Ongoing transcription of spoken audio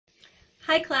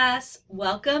Hi class,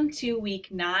 welcome to week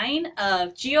 9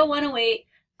 of Geo 108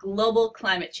 Global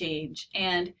Climate Change.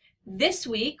 And this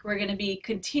week we're going to be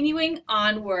continuing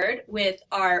onward with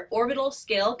our orbital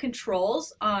scale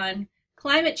controls on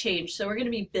climate change. So we're going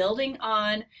to be building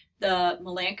on the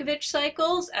Milankovitch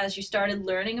cycles as you started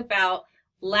learning about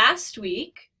last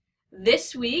week.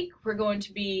 This week we're going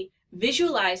to be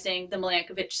visualizing the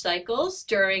Milankovitch cycles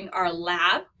during our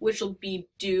lab, which will be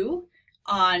due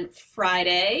on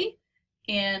Friday.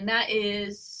 And that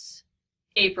is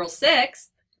April 6th,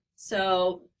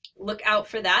 so look out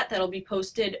for that. That'll be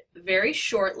posted very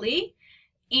shortly.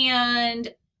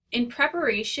 And in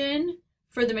preparation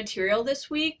for the material this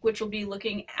week, which will be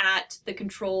looking at the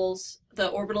controls, the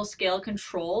orbital scale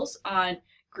controls on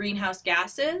greenhouse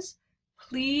gases,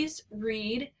 please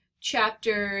read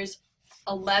chapters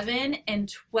 11 and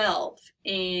 12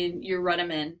 in your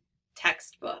Ruddiman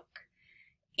textbook.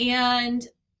 And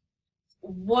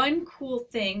one cool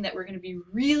thing that we're going to be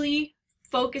really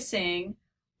focusing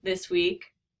this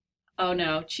week, oh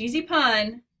no, cheesy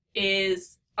pun,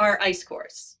 is our ice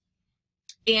course.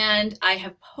 And I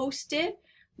have posted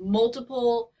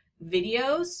multiple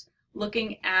videos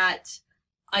looking at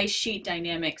ice sheet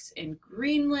dynamics in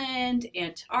Greenland,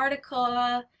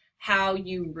 Antarctica, how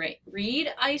you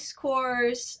read ice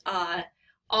cores,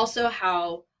 also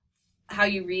how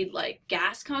you read like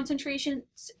gas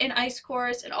concentrations in ice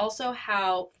cores, and also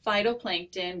how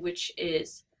phytoplankton, which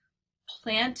is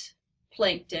plant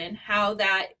plankton, how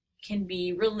that can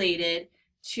be related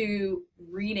to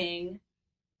reading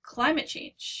climate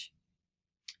change.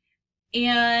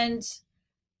 And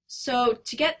so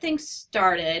to get things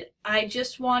started, I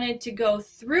just wanted to go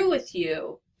through with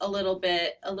you a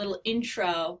little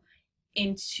intro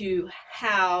into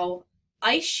how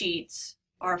ice sheets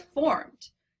are formed.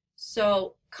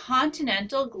 So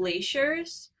continental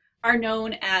glaciers are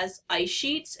known as ice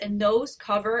sheets, and those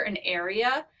cover an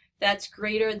area that's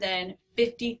greater than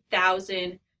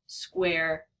 50,000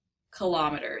 square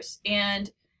kilometers. And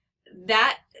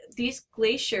these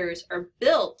glaciers are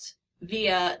built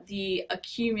via the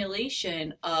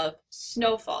accumulation of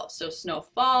snowfall. So snow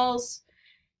falls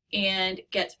and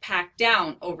gets packed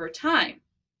down over time.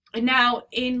 And now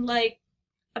in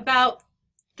about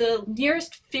the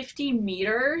nearest 50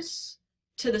 meters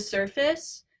to the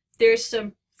surface, there's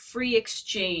some free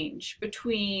exchange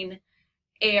between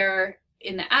air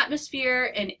in the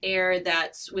atmosphere and air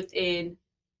that's within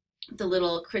the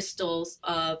little crystals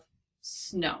of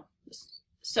snow.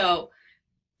 So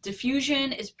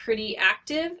diffusion is pretty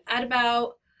active at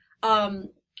about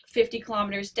 50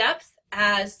 kilometers depth.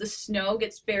 As the snow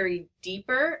gets buried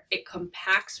deeper, it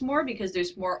compacts more because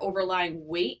there's more overlying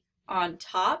weight on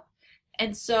top.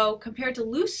 And so compared to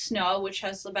loose snow, which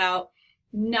has about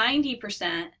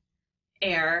 90%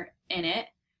 air in it,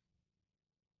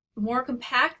 more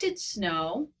compacted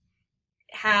snow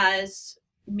has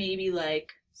maybe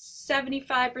like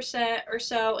 75% or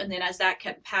so. And then as that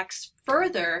compacts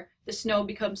further, the snow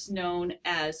becomes known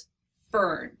as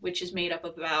firn, which is made up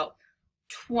of about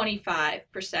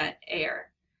 25%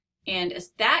 air. And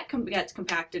as that gets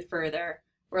compacted further,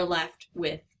 we're left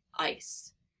with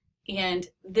ice. And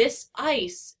this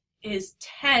ice is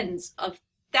tens of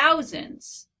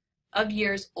thousands of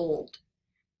years old.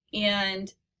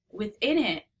 And within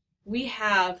it, we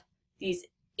have these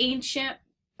ancient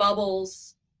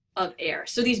bubbles of air.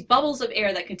 So these bubbles of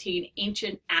air that contain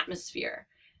ancient atmosphere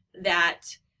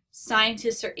that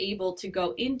scientists are able to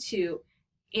go into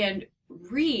and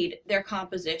read their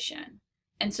composition.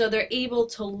 And so they're able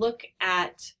to look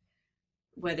at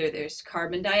whether there's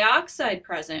carbon dioxide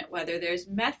present, whether there's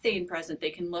methane present.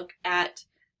 They can look at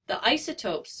the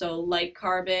isotopes. So light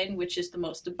carbon, which is the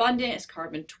most abundant, is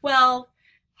carbon-12.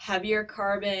 Heavier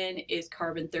carbon is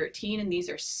carbon-13, and these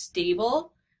are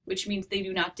stable, which means they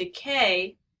do not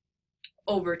decay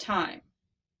over time.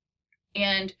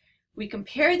 And we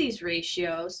compare these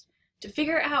ratios to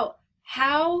figure out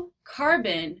how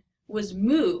carbon was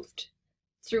moved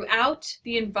throughout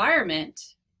the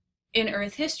environment in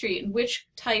Earth history, and which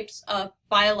types of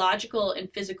biological and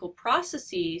physical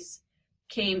processes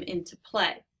came into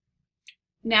play.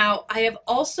 Now, I have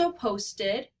also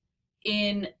posted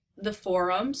in the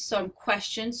forum some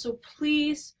questions, so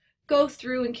please go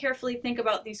through and carefully think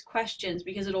about these questions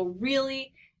because it'll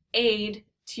really aid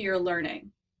to your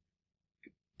learning.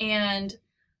 And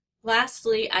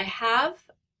lastly, I have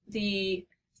the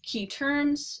key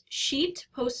terms sheet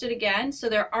posted again, so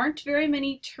there aren't very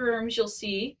many terms you'll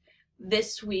see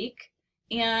this week.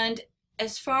 And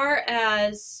as far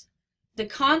as the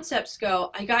concepts go,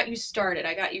 I got you started.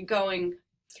 I got you going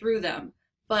through them.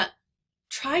 But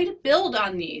try to build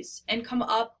on these and come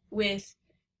up with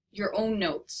your own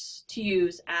notes to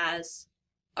use as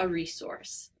a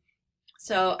resource.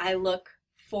 So I look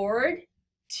forward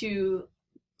to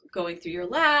going through your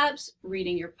labs,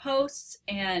 reading your posts,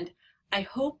 and I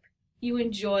hope you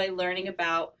enjoy learning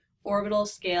about orbital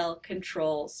scale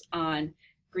controls on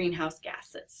greenhouse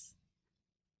gases.